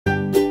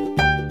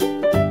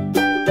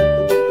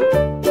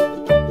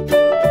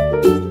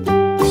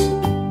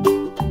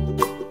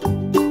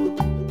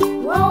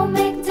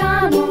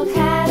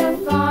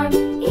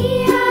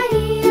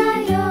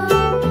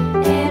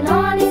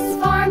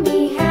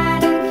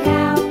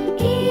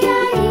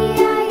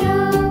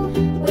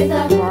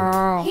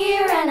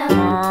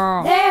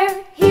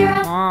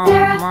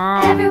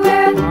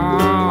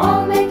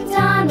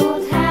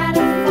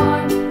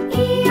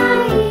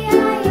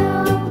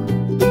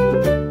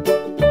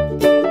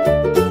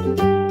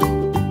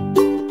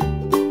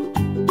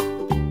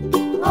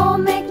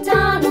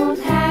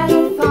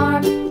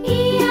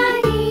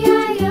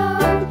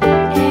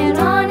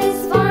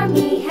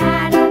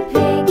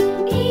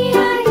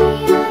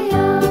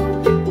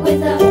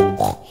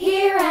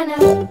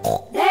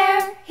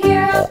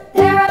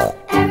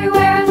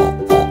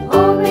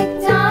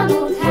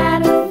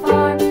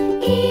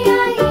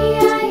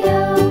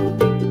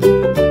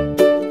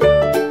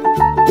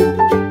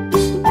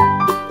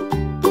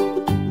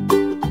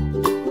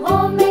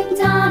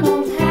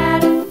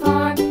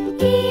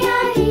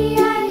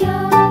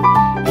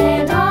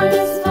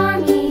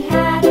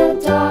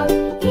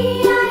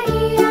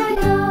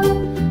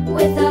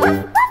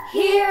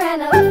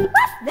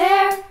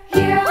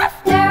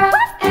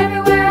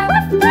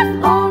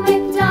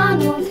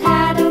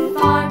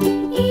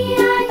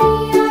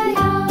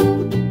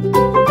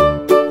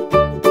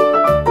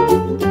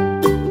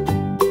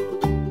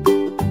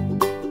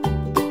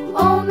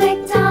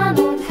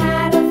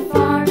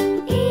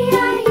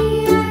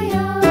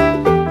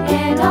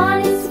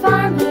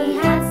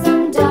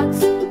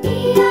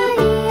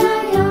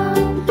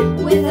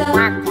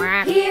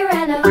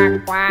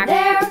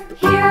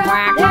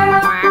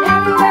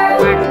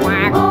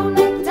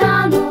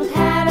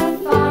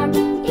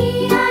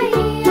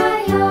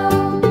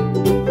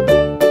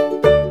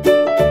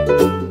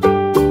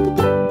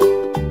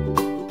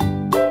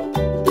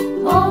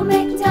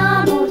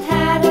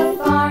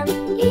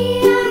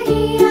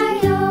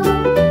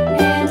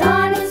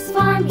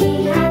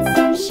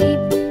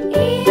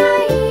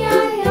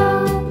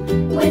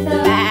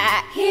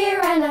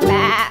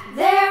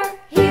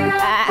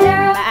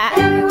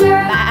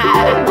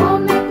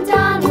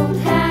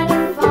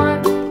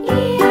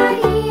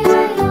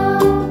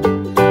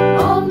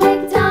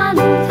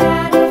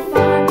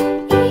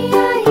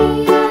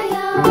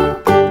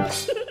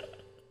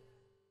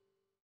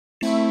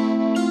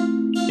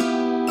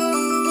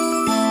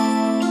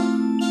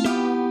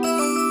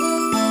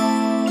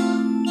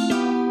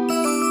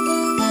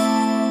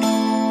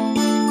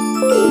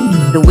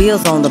The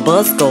wheels on the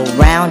bus go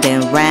round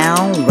and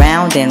round,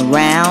 round and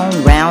round,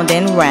 round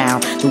and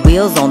round. The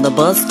wheels on the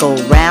bus go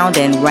round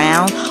and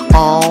round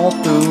all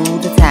through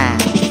the town.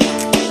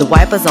 The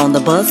wipers on the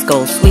bus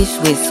go swish,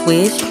 swish,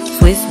 swish,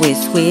 swish, swish,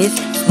 swish,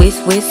 swish,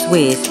 swish,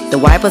 swish. The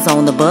wipers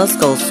on the bus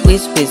go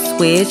swish, swish,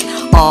 swish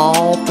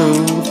all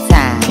through the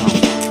town.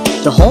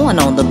 The horn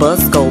on the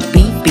bus go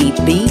beep, beep,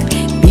 beep,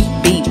 beep,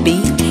 beep,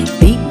 beep,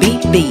 beep,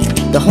 beep,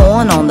 beep. The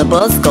horn on the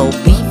bus go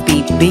beep,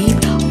 beep, beep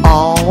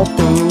all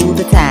through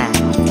the town.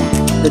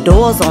 The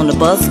doors on the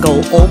bus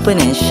go open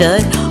and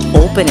shut,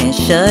 open and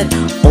shut,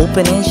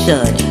 open and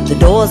shut. The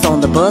doors on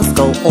the bus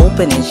go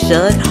open and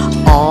shut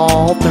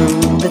all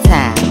through the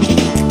town.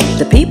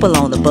 The people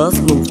on the bus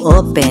move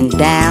up and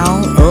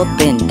down, up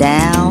and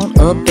down,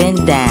 up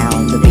and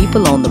down. The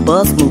people on the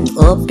bus move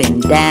up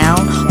and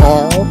down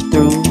all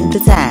through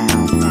the town.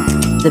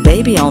 The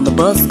baby on the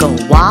bus go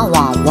wah,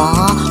 wah,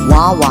 wah,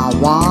 wah, wah,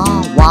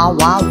 wah, wah,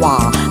 wah,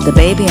 wah. The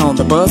baby on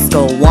the bus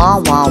go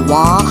wah, wah,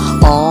 wah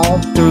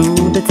all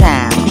through the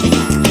town.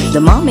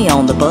 The mommy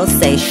on the bus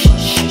say shh,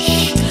 shh,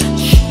 shh,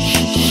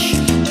 shh,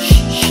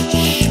 shh,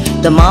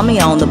 shh. The mommy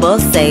on the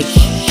bus say shh,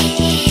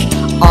 shh,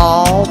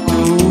 all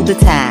through the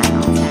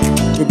town.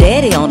 The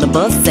daddy on the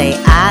bus say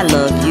I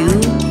love you,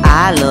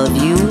 I love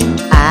you,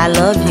 I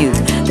love you.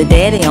 The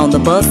daddy on the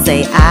bus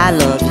say I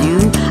love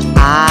you,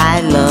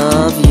 I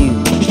love you.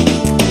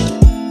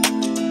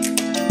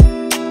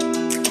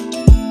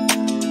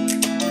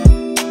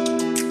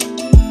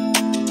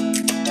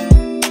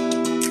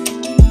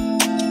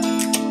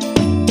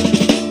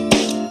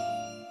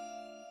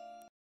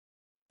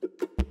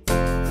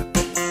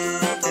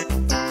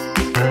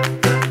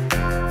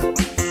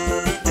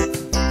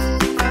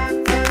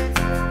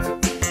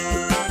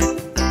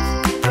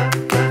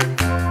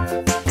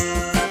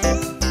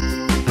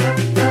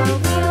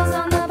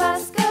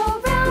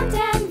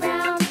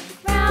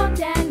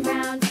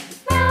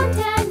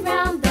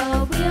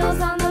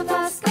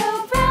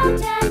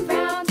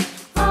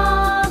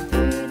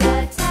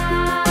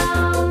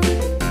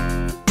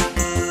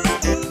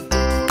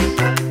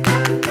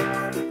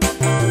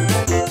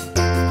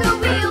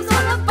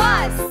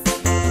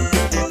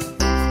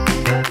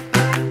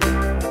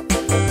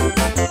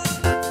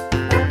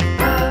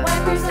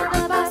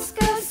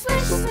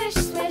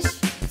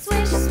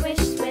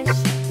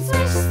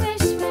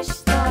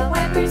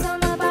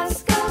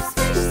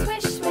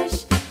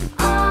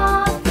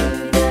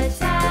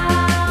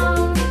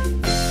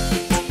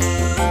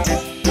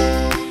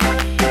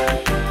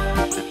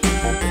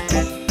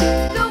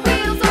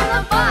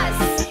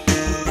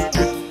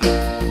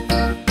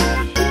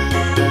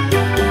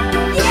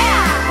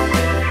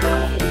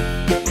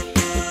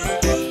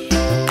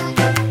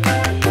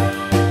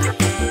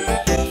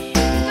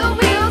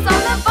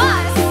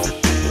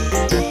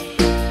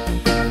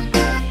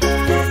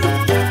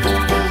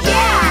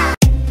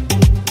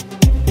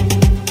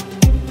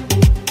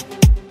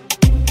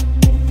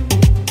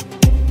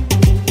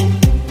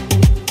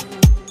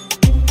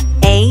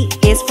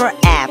 For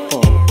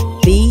apple,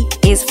 B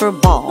is for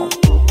ball,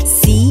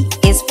 C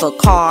is for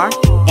car,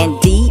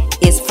 and D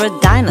is for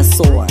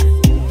dinosaur.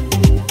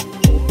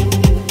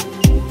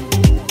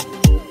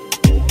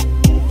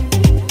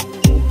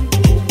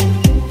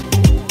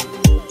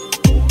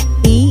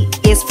 E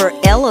is for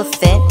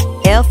elephant,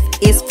 F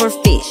is for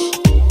fish,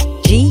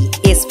 G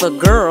for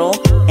girl,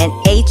 and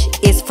H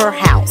is for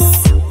house.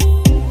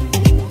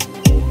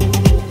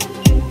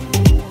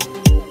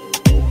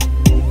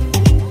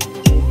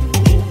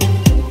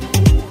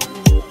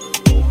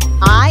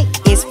 I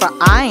is for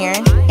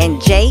iron,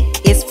 and J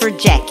is for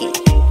jacket.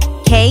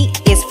 K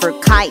is for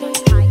kite,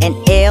 and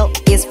L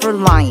is for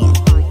lion.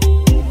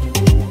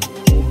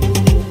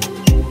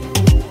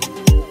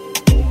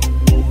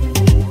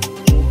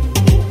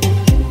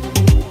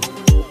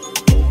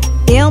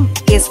 M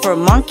is for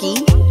monkey,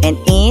 and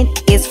N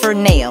is for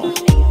nail.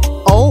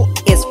 O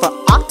is for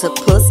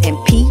octopus, and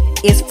P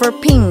is for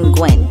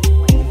penguin.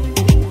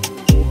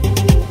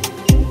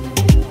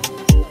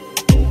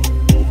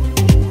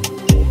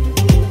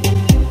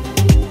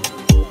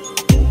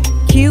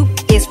 Q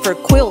is for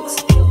quilt,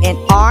 and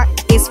R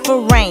is for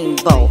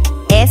rainbow.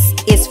 S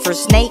is for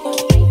snake,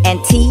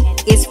 and T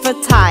is for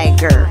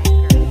tiger.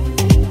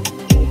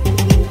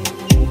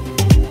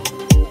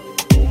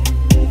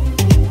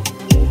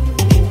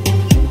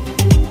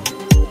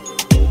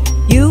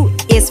 U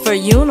is for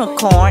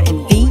unicorn,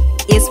 and V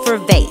is for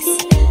vase.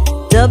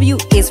 W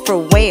is for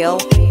whale,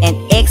 and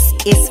X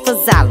is for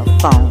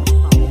xylophone.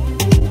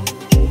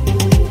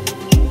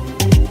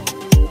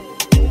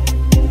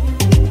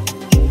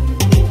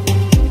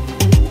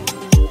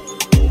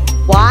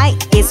 Y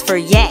is for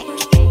yak,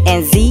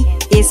 and Z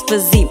is for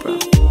zebra.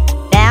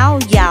 Now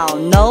y'all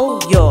know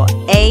your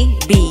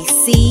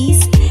ABCs.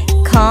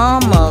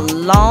 Come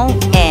along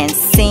and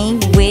sing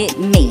with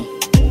me.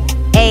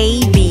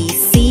 A, B,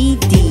 C,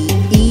 D,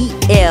 E,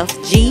 F,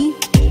 G,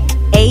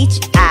 H,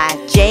 I,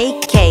 J,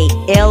 K,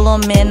 L,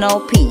 M, N, O,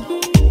 P,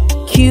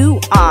 Q,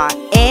 R,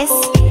 S,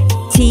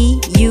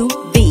 T, U,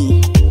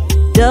 V,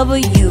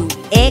 W,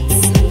 X,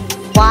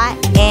 Y,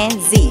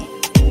 and Z.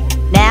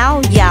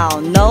 Now y'all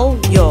know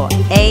your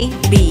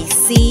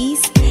ABCs.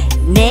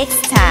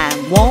 Next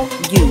time, won't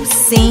you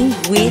sing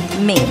with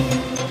me?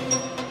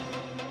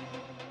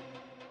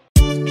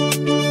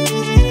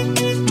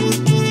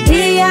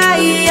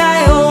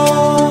 E-I-E-I-O,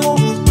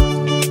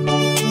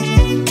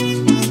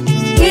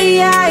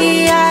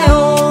 E-I-E-I-O.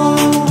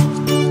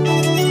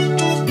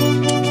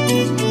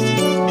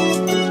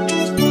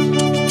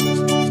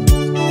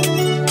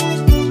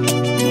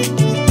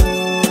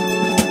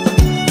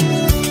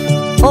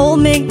 Old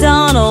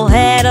MacDonald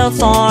had a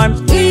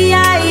farm,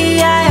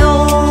 E-I-E-I-O.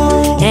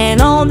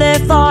 And on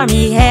that farm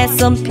he had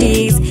some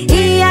pigs,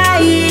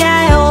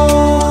 E-I-E-I-O.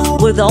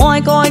 With a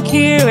oink oink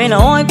here and a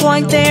oink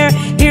oink there,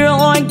 here a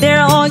oink,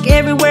 there a oink,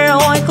 everywhere a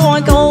oink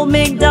oink. Old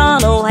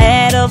MacDonald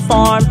had a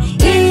farm,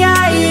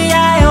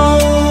 E-I-E-I-O.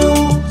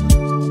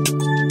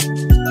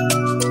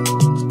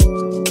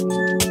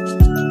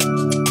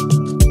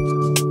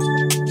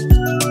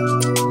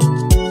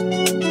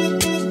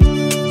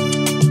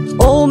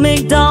 Old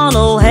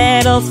MacDonald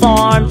had a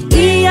farm,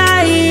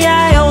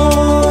 E-I-E-I-O.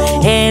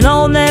 And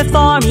on that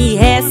farm he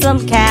had some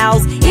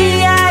cows,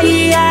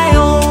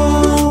 E-I-E-I-O.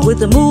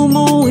 With a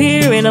moo-moo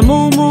here and a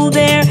moo-moo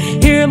there,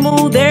 here a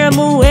moo, there a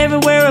moo,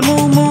 everywhere a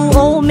moo-moo.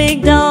 Old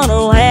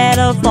MacDonald had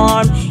a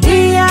farm,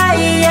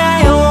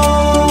 E-I-E-I-O.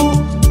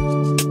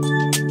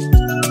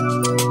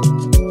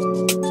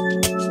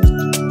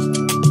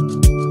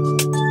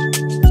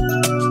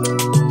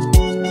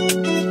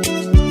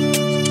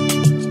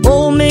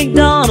 Old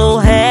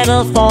MacDonald had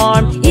a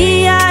farm,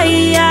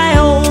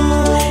 E-I-E-I-O.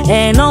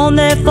 And on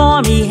that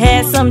farm he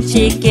had some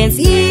chickens,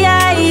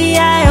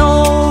 E-I-E-I-O.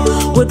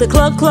 With a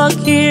cluck cluck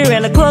here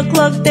and a cluck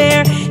cluck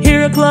there,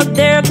 here a cluck,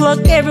 there a cluck,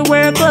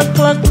 everywhere a cluck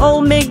cluck.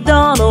 Old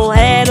MacDonald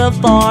had a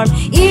farm,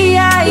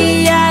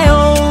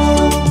 E-I-E-I-O.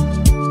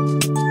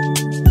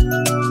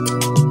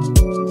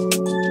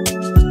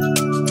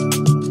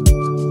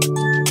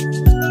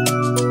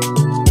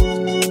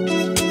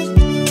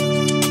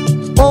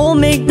 Old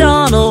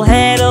MacDonald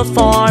had a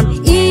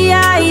farm,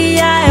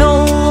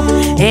 E-I-E-I-O.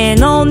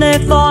 And on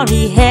that farm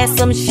he had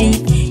some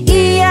sheep,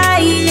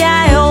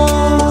 E-I-E-I-O.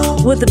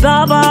 With a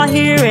ba-ba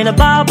here and a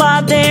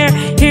ba-ba there,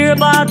 here a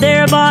ba,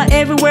 there a ba,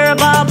 everywhere a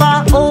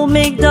ba-ba. Old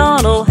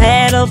MacDonald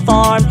had a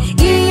farm,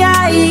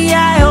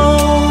 E-I-E-I-O.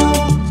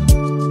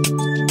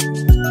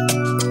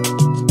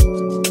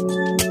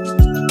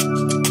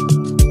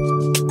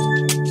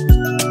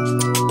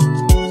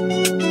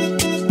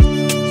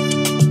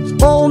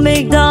 Old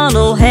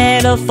MacDonald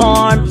had a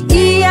farm,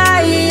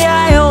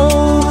 E-I-E-I-O.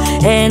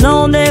 And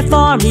on that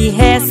farm he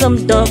had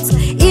some ducks,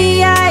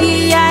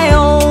 E-I-E-I-O.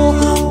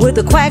 With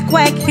a quack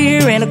quack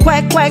here and a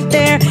quack quack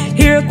there,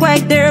 here a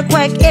quack, there a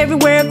quack,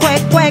 everywhere a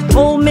quack quack.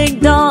 Old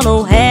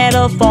MacDonald had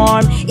a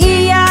farm,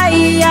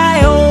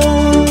 E-I-E-I-O.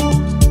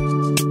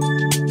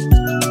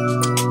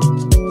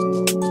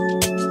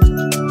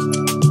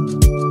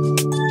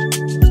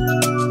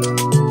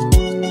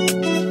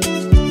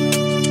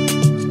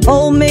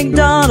 Old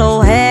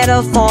MacDonald had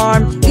a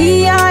farm,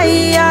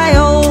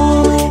 E-I-E-I-O.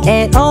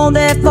 And on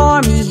that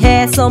farm he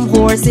had some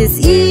horses,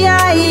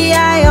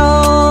 E-I-E-I-O.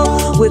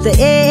 With a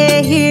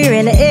A here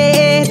and a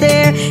A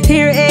there,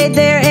 here A,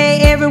 there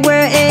A,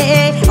 everywhere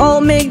A.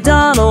 Old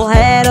MacDonald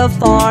had a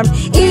farm,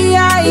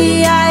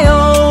 E-I-E-I-O.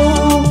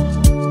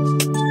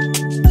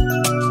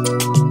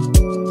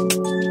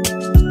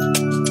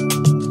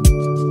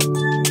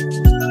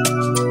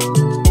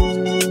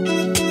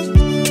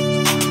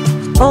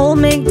 Old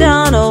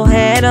MacDonald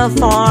had a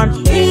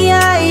farm,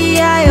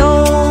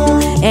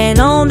 E-I-E-I-O. And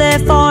on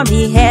that farm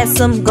he had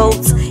some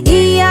goats,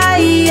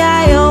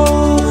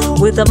 E-I-E-I-O.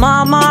 With a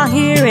mama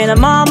here and a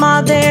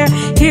mama there,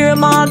 here a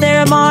ma,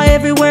 there a ma,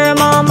 everywhere a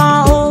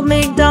mama. Old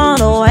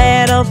MacDonald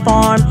had a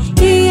farm,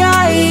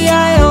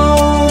 E-I-E-I-O.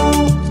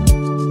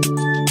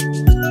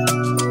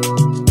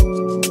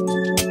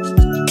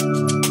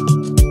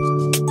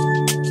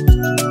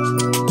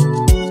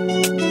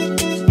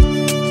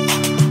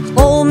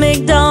 Old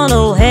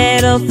MacDonald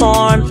had a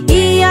farm,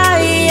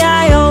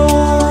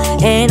 E-I-E-I-O.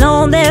 And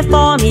on that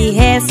farm he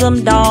had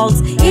some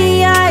dogs,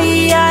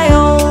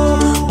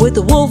 E-I-E-I-O. With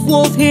a wolf,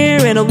 wolf here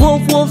and a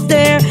wolf, wolf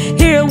there,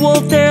 here a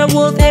wolf, there a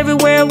wolf,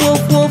 everywhere a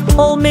wolf, wolf.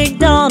 Old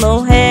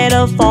MacDonald had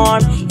a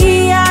farm,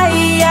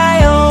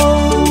 E-I-E-I-O.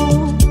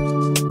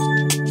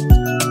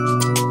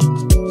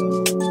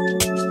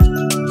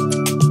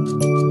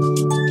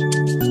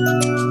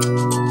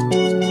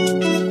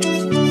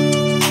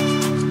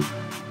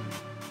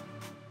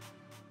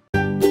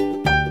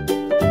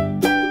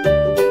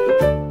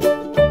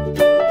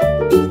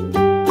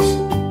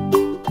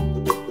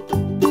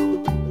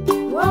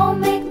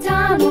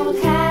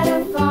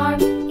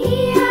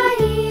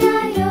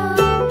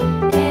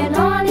 And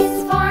on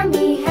his farm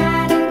he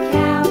had a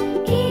cow,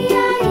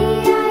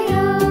 E-I-E-I-O.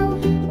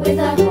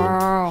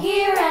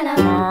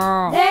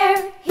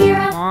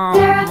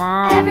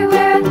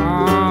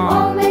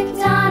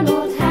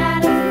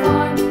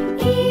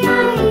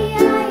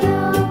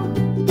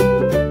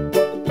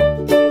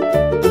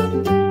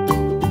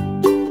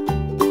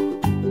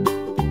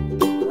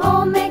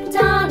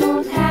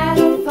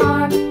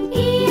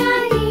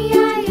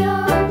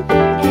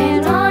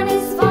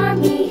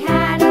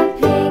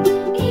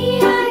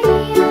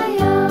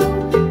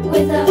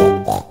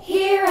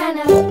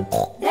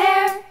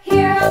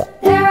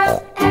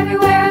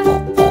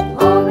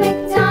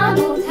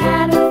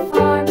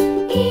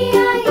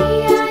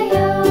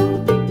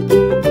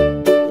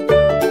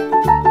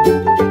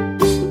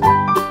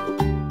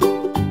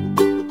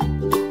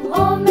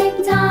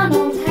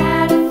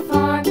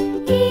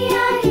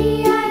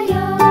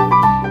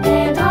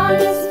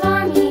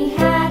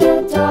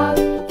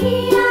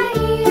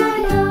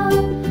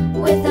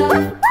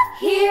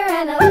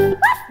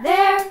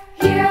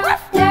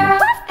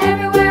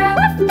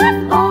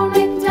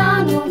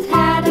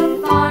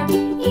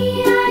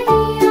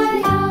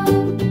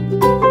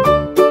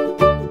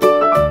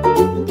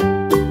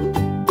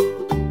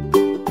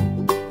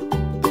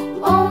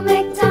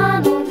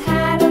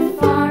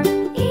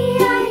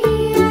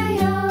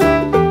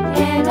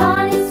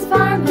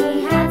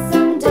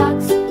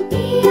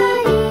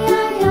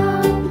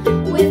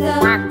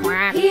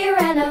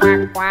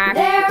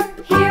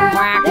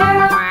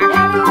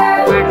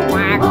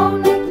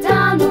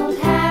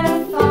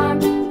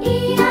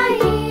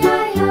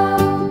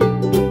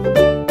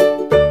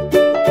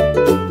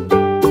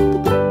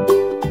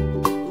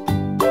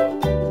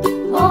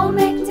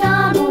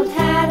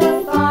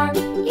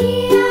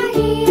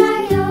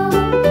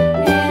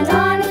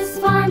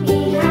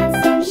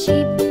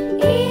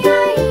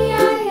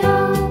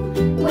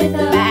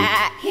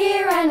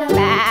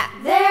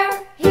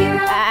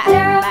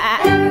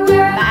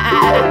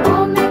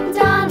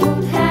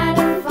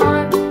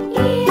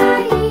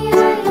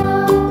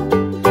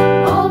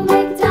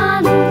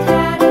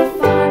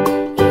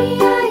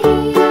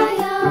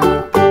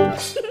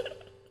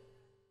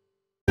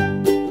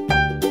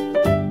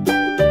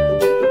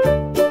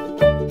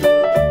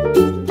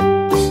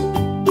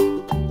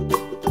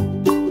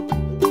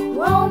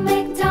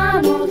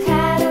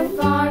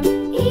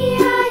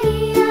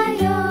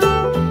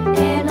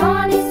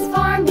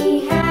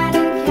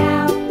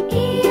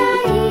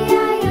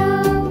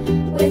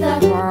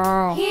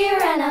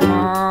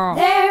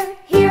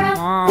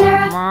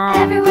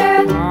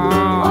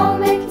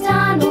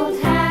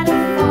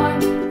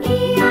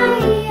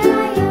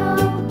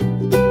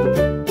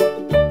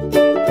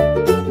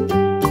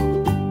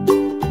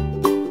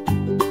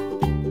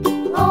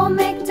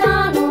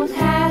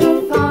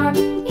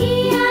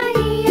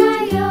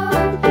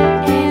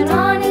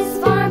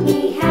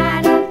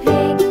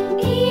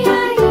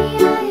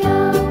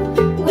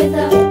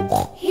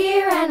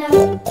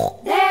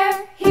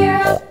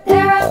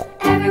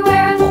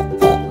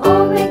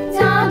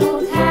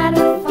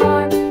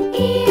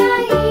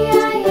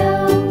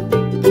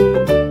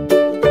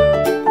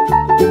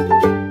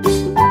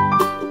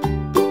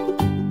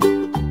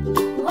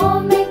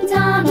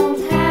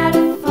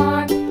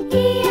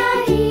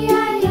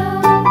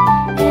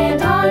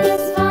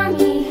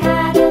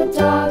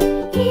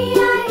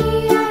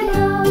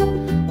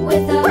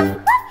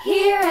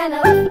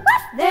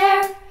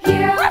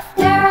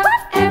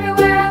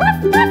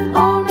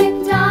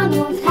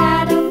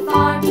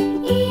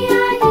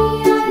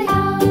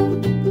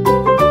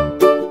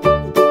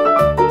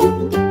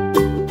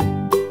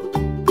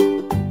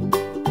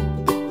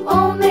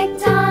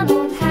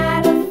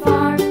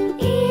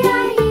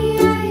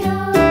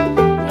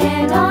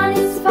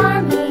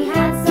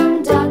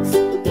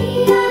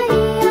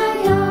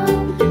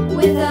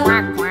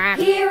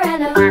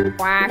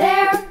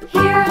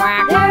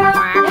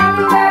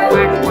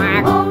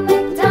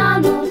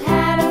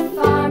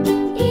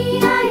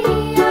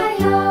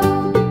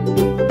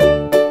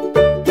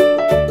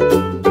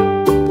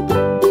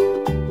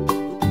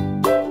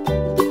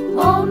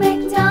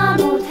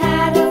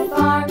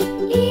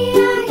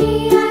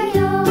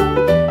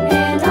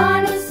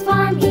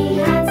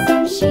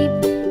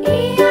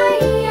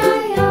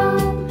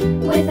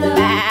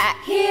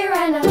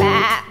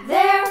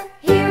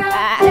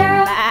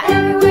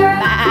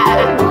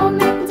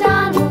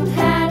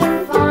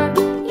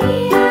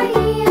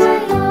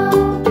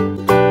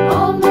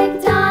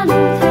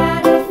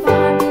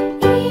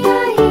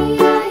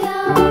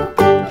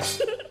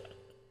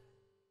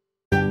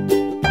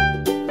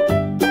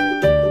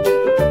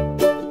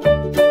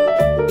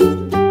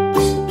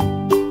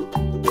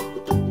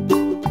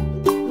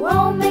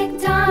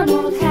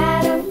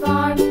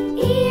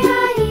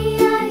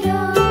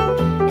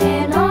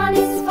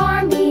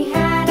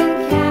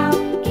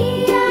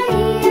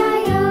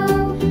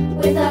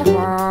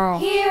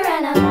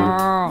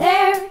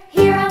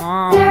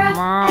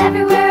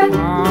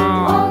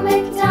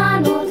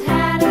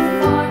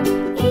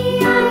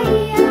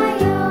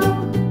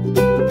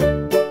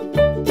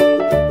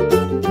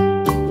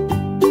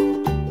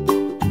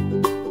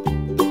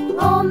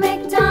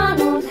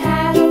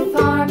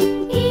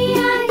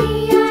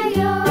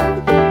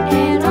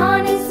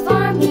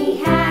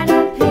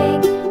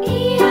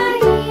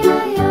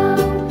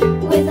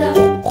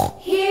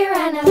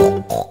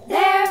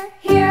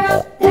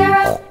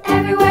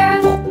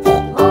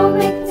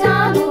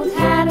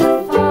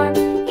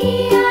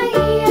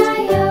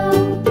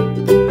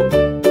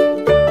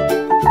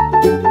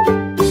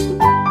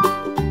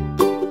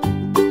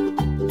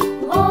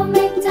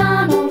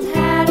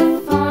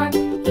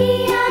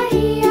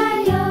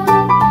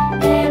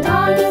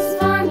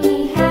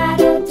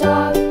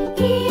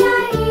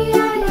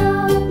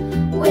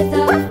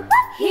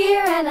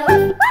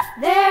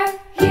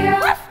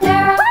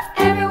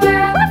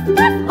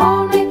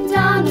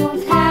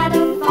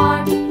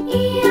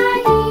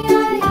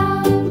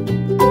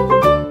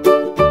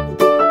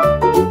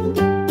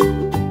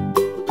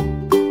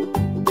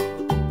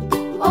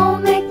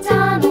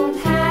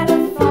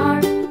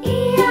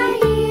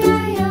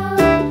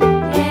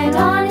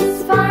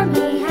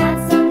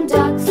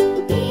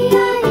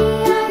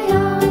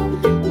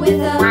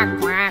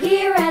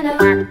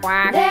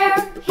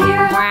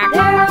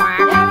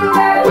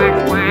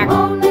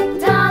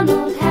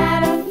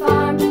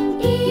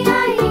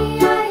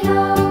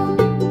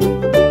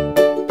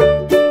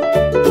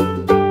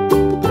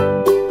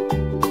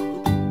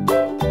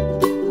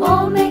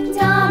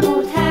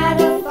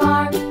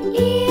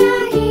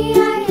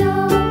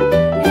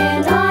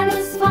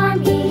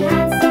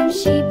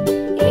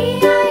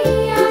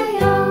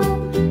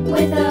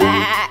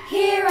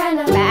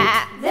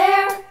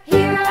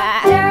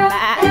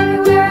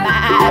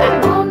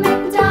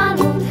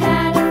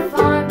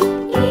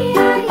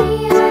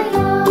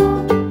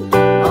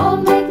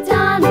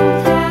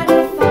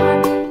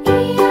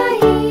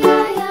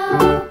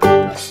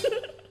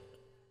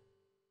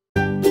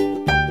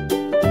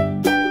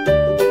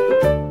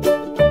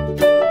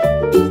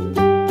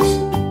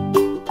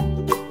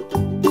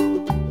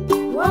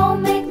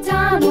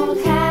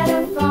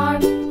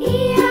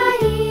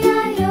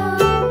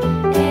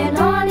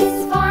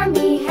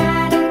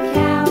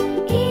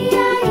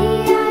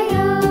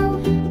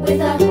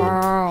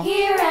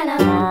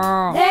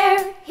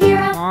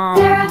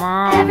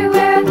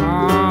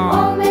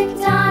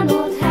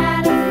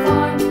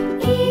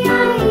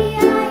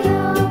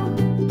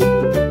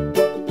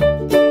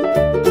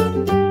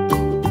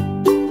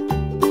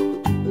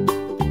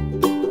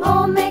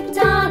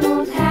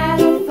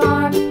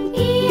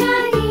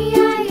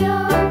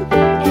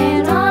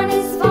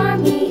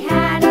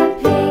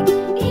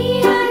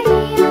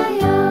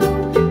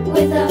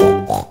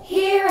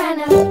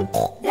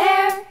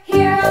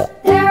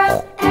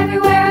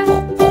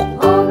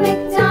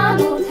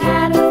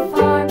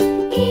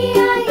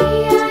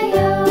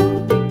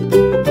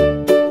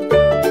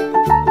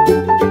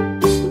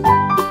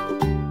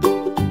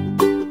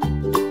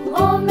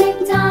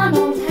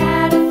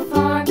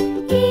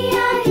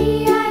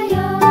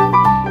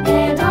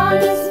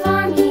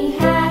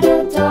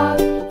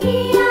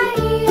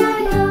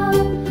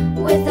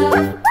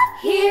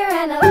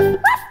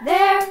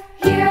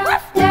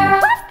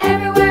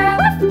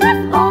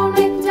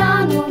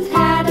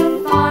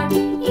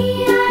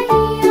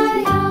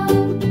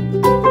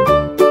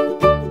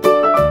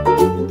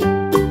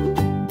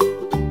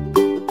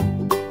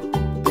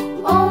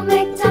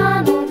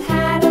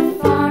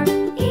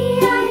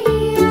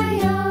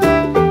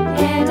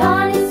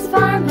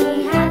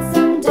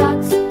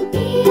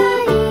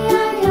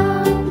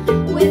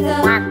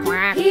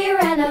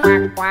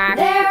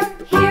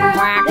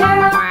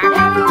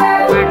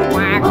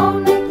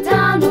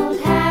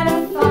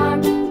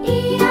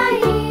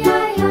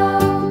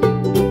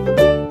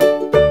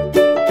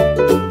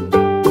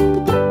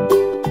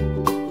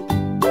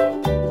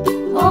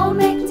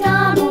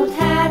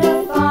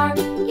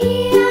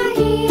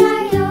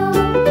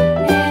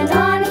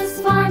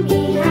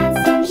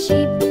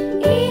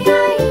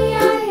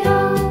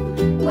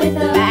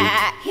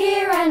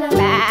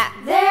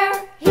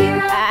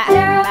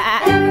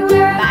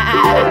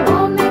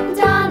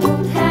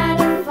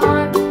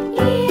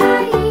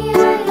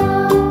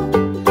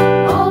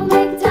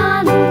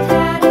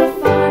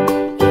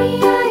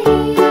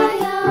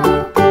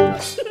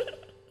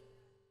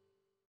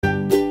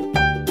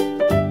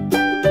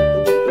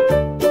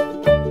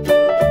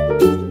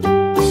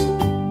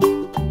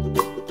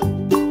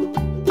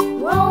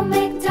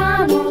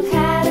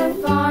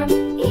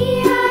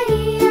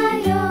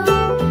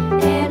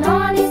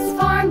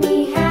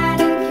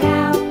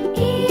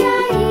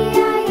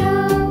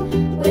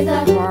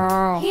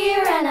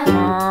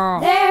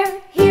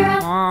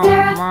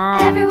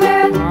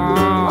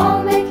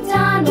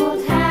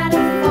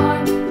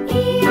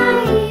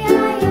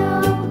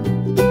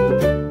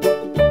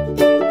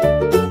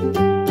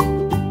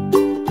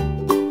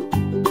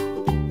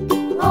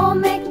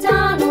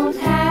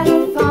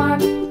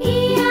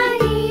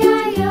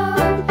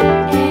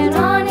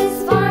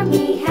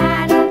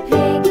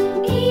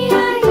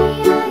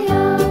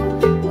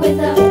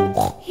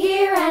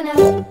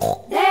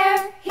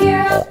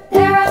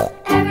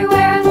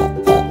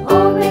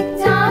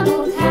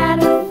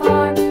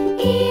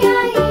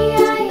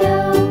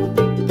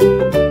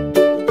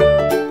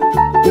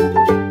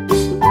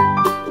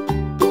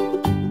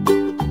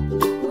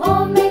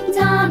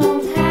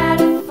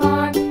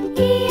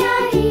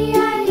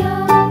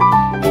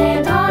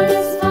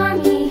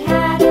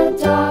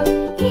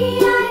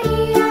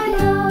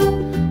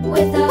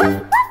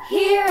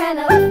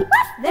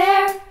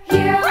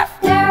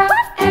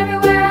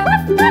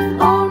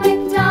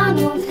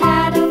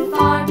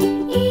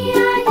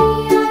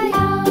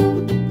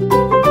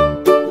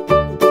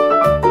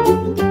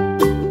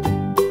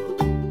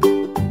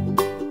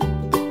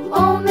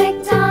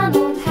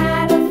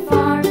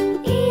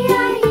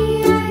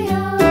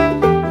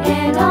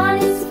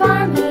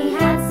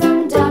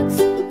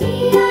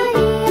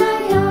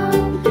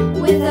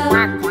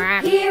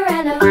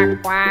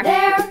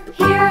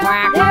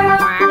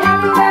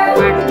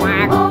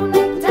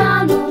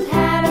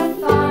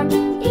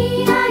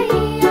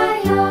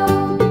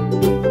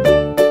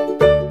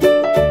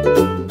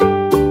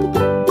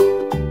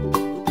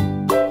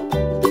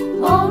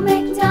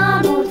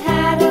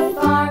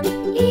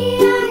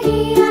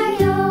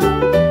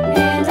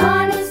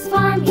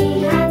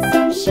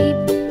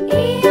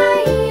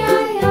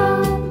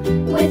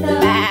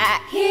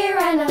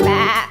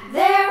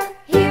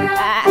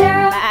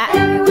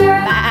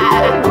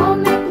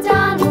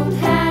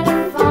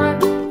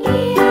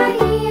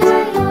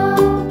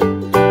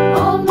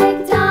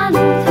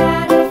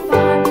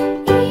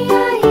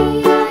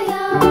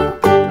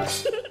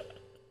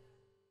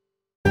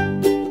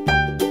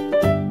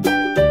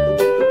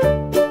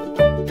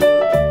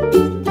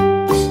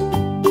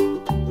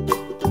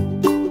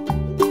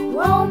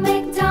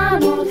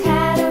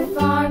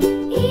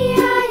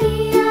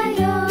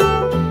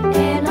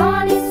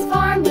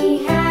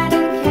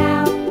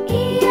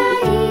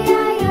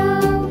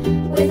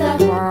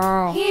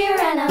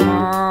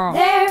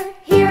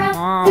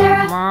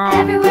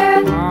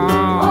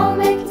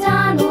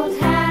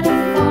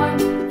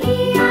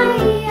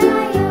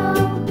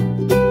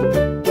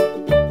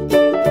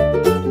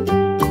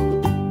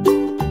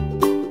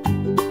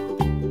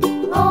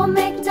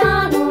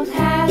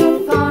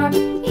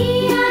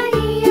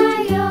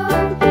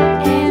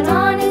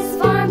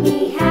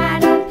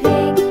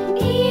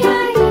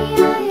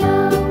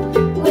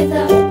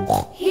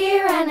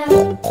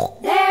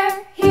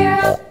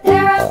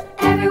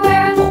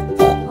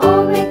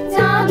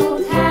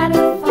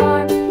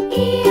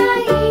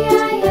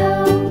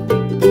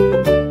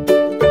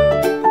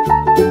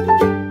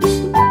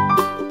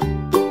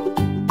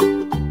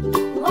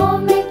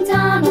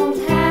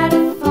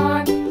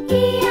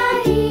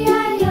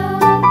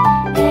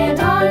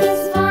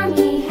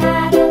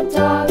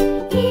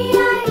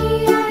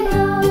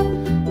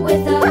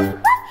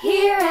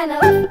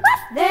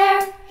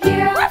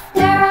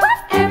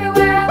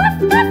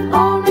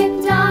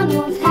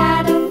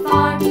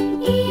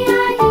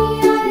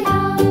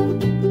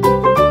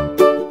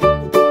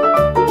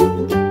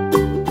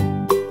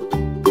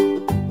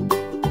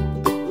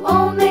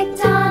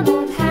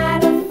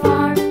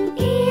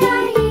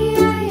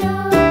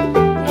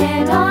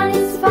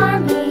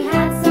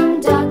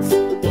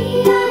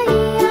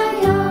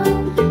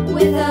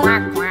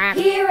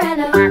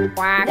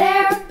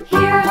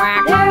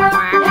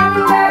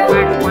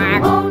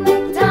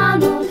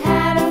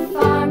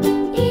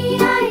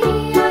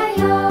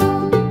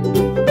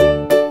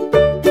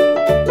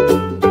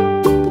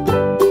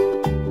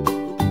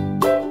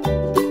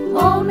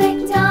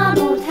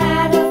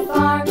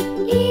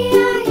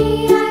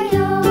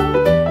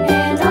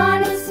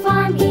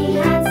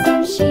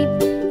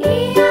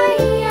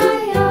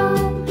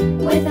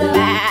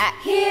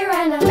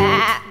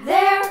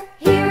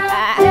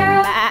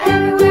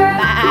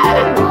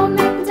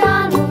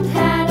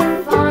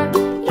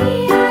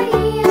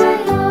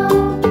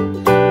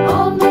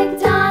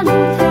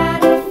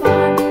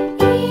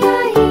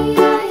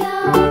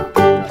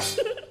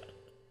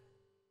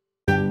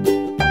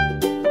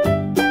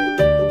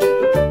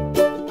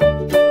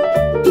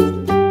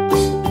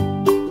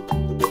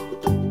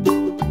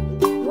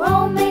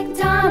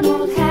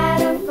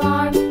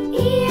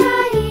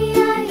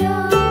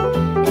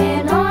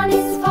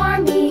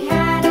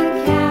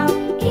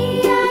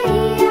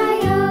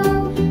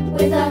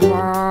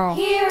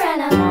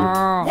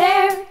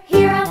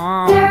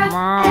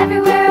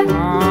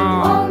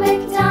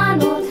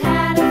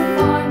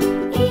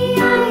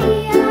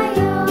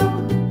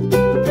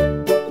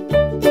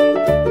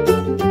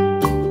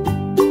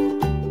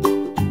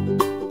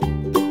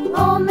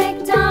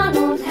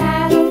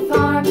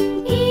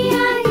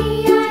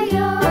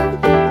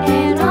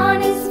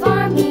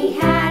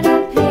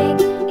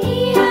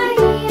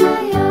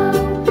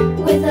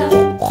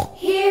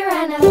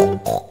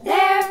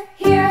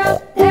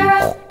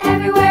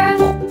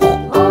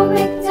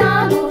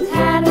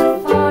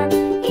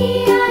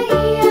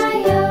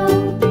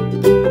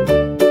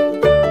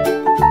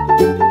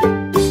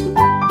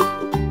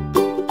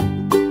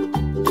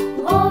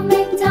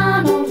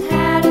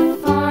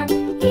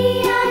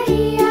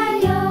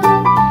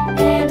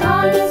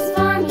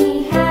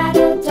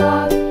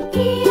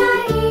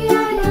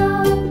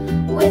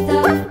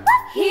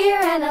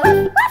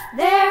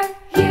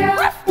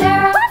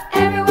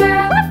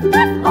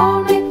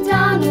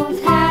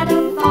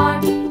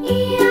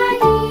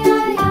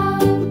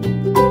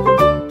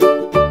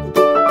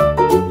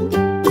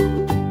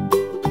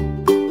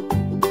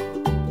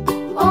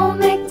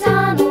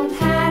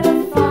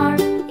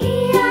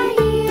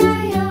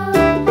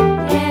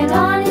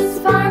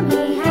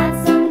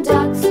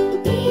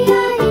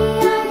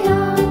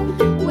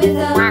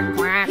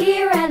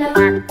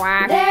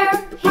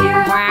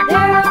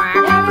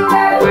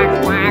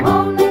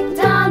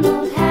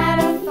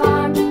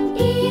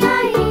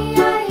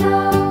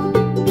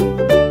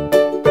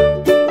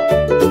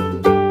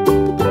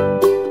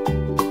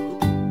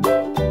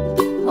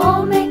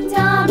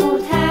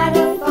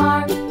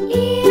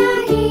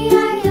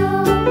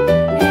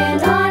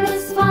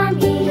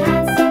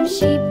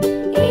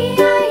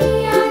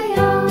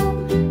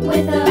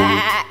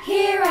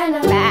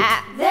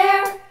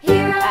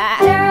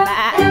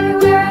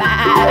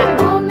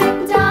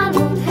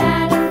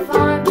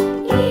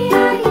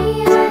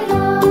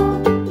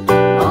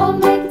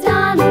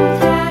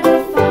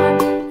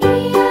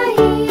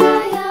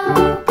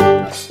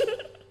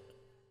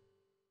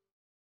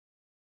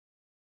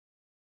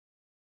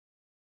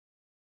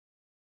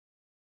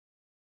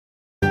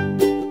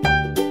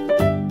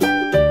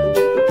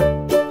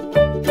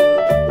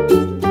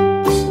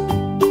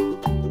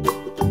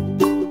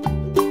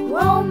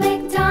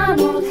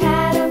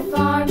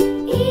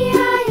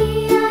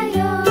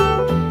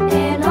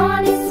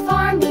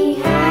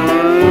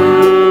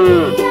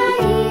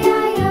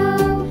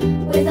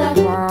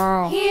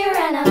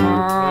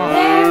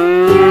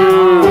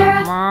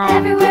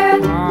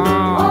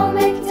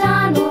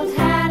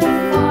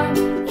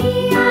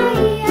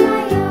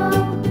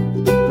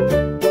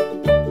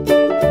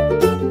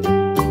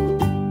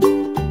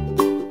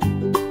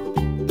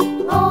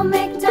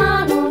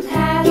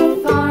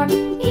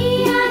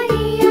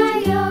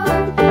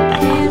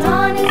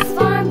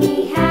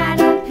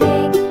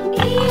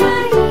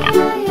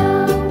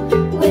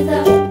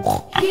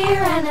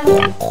 here and a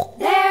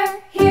there.